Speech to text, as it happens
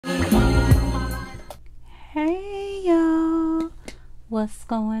Hey y'all, what's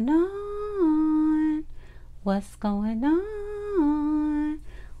going on? What's going on?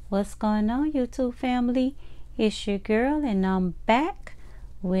 What's going on, YouTube family? It's your girl and I'm back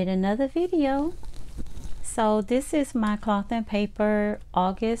with another video. So this is my cloth and paper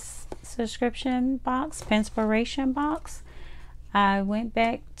August subscription box, Penspiration box. I went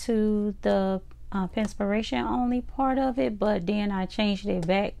back to the Penspiration only part of it, but then I changed it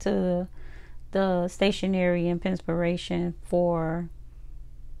back to the stationery and Penspiration for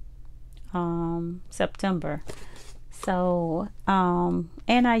September. So and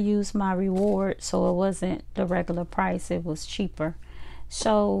I used my reward, so it wasn't the regular price, it was cheaper.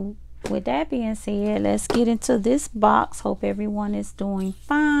 So with that being said, let's get into this box. Hope everyone is doing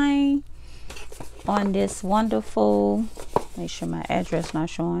fine on this wonderful, make sure my address not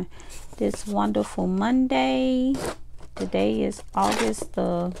showing, this wonderful Monday. Today is August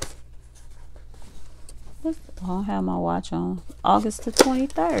the, I don't have my watch on, August the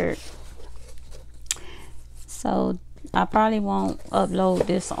 23rd. So I probably won't upload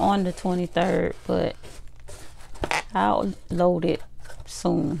this on the 23rd, but I'll load it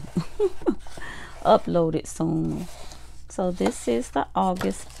soon. Upload it soon. So this is the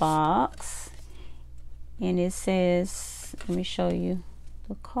August box, and it says, let me show you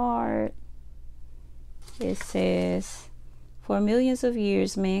the card. It says, for millions of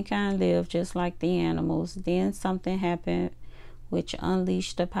years mankind lived just like the animals. Then something happened which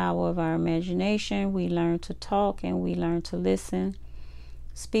unleashed the power of our imagination. We learned to talk and we learned to listen.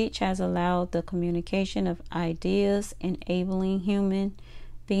 Speech has allowed the communication of ideas, enabling human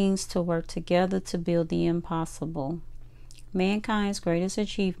beings to work together to build the impossible. Mankind's greatest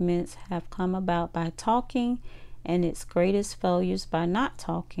achievements have come about by talking, and its greatest failures by not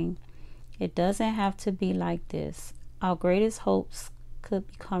talking. It doesn't have to be like this. Our greatest hopes could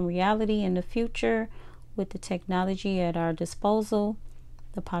become reality in the future with the technology at our disposal.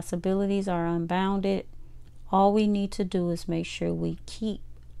 The possibilities are unbounded. All we need to do is make sure we keep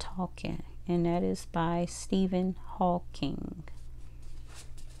talking. And that is by Stephen Hawking.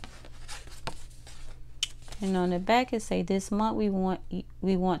 And on the back it say, this month we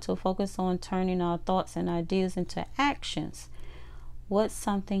want to focus on turning our thoughts and ideas into actions. What's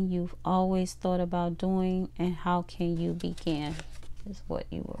something you've always thought about doing, and how can you begin? Is what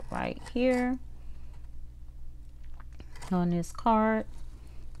you will write here on this card.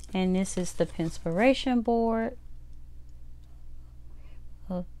 And this is the Penspiration board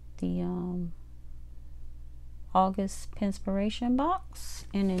of the August Penspiration box.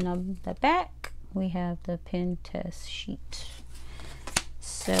 And then on the back we have the pen test sheet.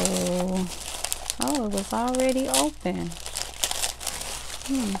 So, oh, it was already open.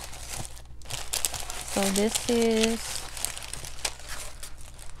 So this is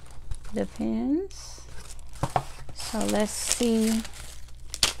the pens. So let's see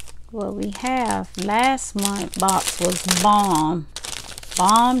what we have. Last month box was bomb.com.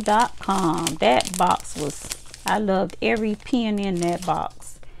 That box was, I loved every pen in that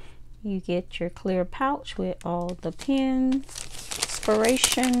box. You get your clear pouch with all the pens,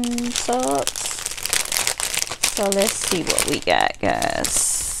 Penspiration subs. So let's see what we got,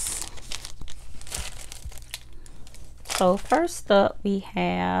 guys. So first up we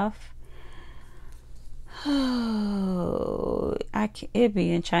have, it'd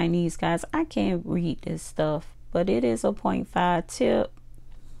be in Chinese, guys. I can't read this stuff, but it is a 0.5 tip,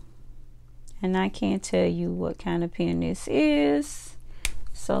 and I can't tell you what kind of pen this is.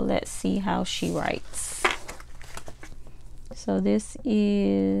 So let's see how she writes. So this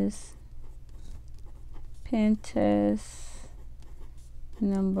is pen test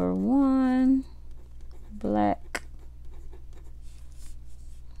number 1, black.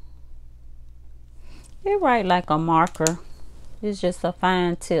 It write like a marker. It's just a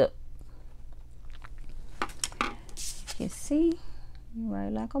fine tip. You see, it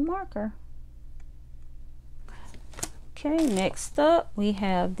write like a marker. Okay, next up we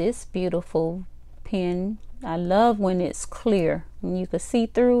have this beautiful pen. I love when it's clear and you can see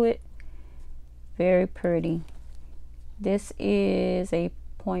through it. Very pretty. This is a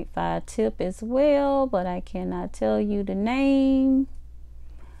 0.5 tip as well, but I cannot tell you the name.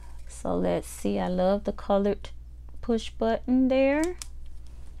 So let's see. I love the colored push button there.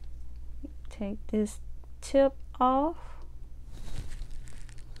 Take this tip off.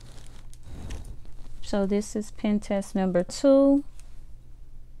 So this is pen test number 2.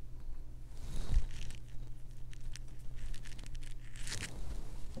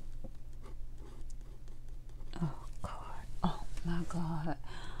 My God, oh my God,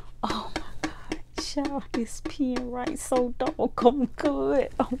 child, this pen writes so doggone good.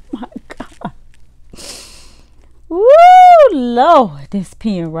 Oh my God. Lord, this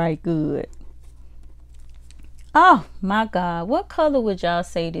pen right good. Oh my God, what color would y'all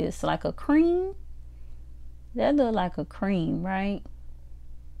say this? Like a cream? That look like a cream, right?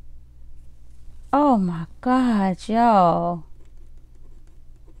 Oh my God, y'all.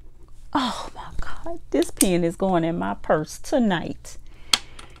 Oh my God, this pen is going in my purse tonight.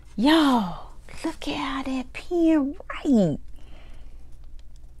 Y'all, look at how that pen right.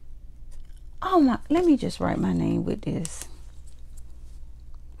 Oh my, let me just write my name with this.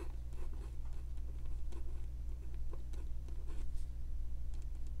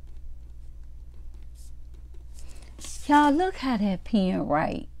 Y'all, look how that pen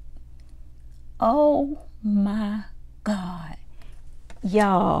right. Oh my God.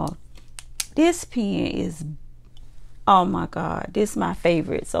 Y'all, this pen is, oh my God, this is my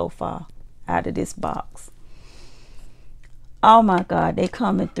favorite so far out of this box. Oh my God, they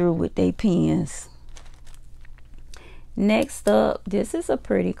coming through with their pens. Next up, this is a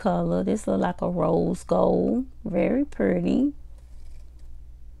pretty color. This look like a rose gold. Very pretty.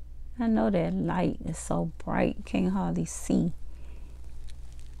 I know that light is so bright, can't hardly see.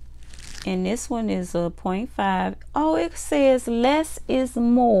 And this one is a 0.5. Oh, it says less is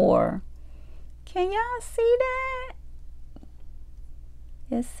more. Can y'all see that?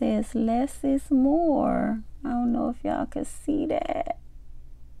 It says less is more. I don't know if y'all can see that.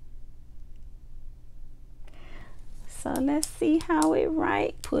 So let's see how it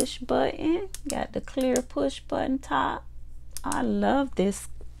write. Push button. Got the clear push button top. I love this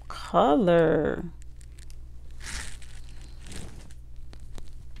color.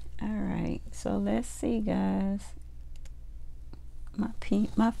 All right, so let's see, guys.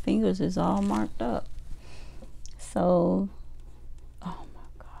 My fingers is all marked up. So,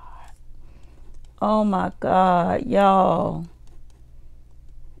 oh my God, y'all.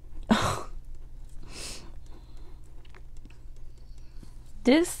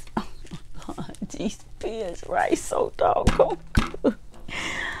 This, oh my God, these pens right so doggone good.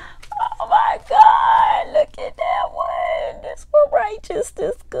 Oh my God, look at that one. This one right just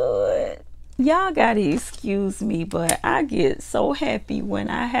as good. Y'all gotta excuse me, but I get so happy when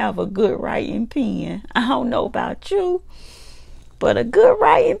I have a good writing pen. I don't know about you, but a good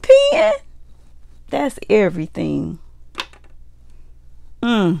writing pen, that's everything.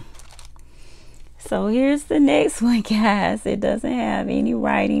 So here's the next one, guys. It doesn't have any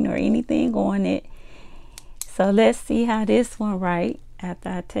writing or anything on it. So let's see how this one write after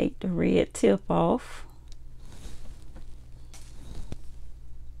I take the red tip off.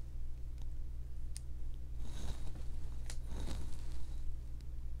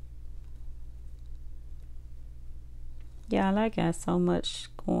 Y'all, I got so much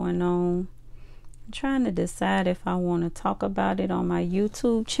going on. I'm trying to decide if I want to talk about it on my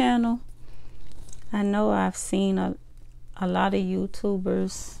YouTube channel. I know I've seen a lot of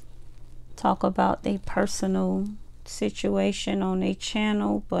YouTubers talk about their personal situation on their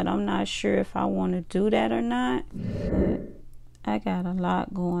channel, but I'm not sure if I want to do that or not. But I got a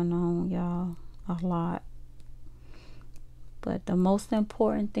lot going on, y'all. A lot. But the most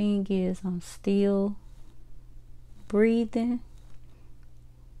important thing is I'm still breathing.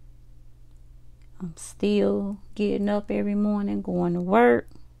 I'm still getting up every morning, going to work,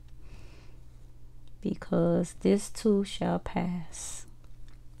 because this too shall pass.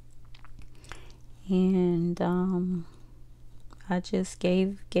 And I just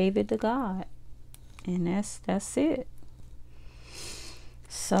gave it to God, and that's it.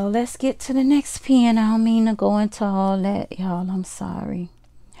 So let's get to the next pen. I don't mean to go into all that, y'all. I'm sorry.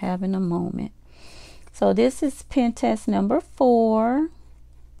 Having a moment. So this is pen test number 4.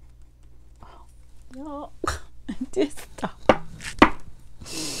 Y'all, this stuff.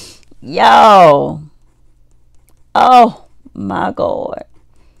 Yo. Oh my God.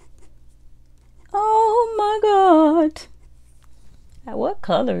 Oh my God. What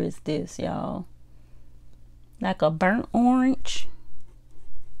color is this, y'all? Like a burnt orange.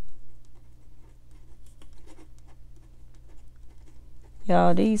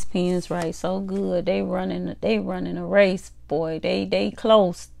 Y'all, these pens write so good. They running a race, boy. They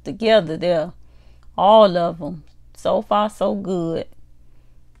close together there. All of them. So far, so good.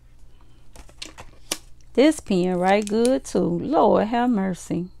 This pen write good too. Lord have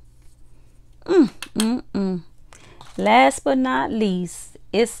mercy. Last but not least,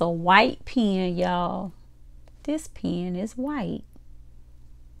 it's a white pen, y'all. This pen is white.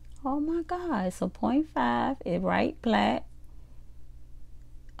 Oh my God, it's a 0.5. It write black.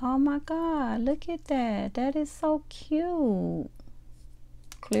 Oh my God, look at that. That is so cute.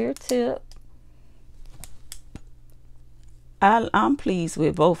 Clear tip. I'm pleased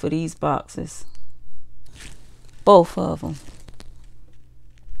with both of these boxes. Both of them.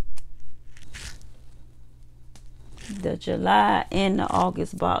 The July and the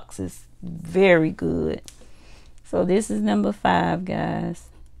August box is very good. So this is number 5, guys.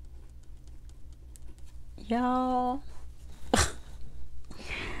 Y'all,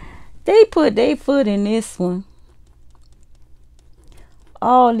 they put their foot in this one.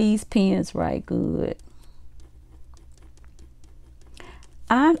 All these pens right good.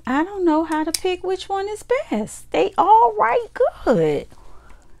 I don't know how to pick which one is best. They all right good.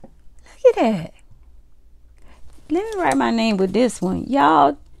 Look at that. Let me write my name with this one.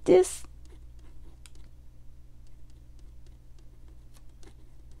 Y'all, this.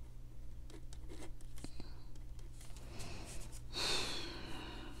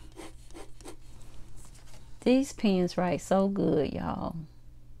 These pens write so good, y'all.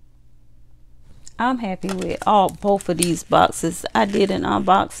 I'm happy with both of these boxes. I did an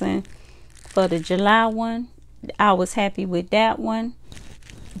unboxing for the July one. I was happy with that one.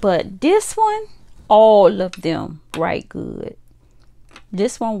 But this one, all of them write good.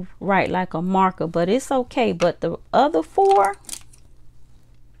 This one write like a marker, but it's okay. But the other 4,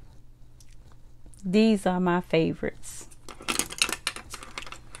 these are my favorites.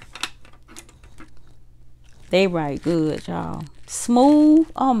 They write good, y'all.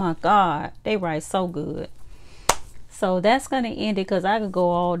 Smooth. Oh my God. They write so good. So that's going to end it, because I could go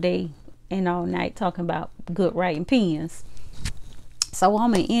all day and all night talking about good writing pens. So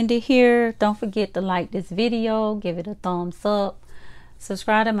I'm going to end it here. Don't forget to like this video. Give it a thumbs up.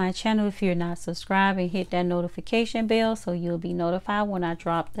 Subscribe to my channel if you're not subscribed, and hit that notification bell so you'll be notified when I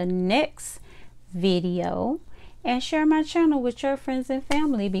drop the next video. And share my channel with your friends and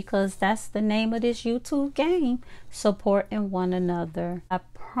family, because that's the name of this YouTube game. Supporting one another. I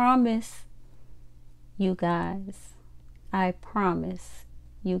promise you guys. I promise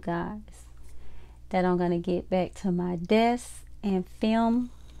you guys that I'm going to get back to my desk and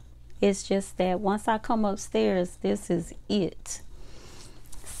film. It's just that once I come upstairs, this is it.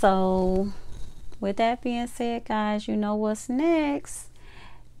 So with that being said, guys, you know what's next.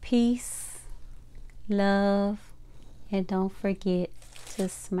 Peace, love, and don't forget to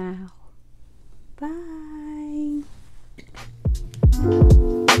smile. Bye.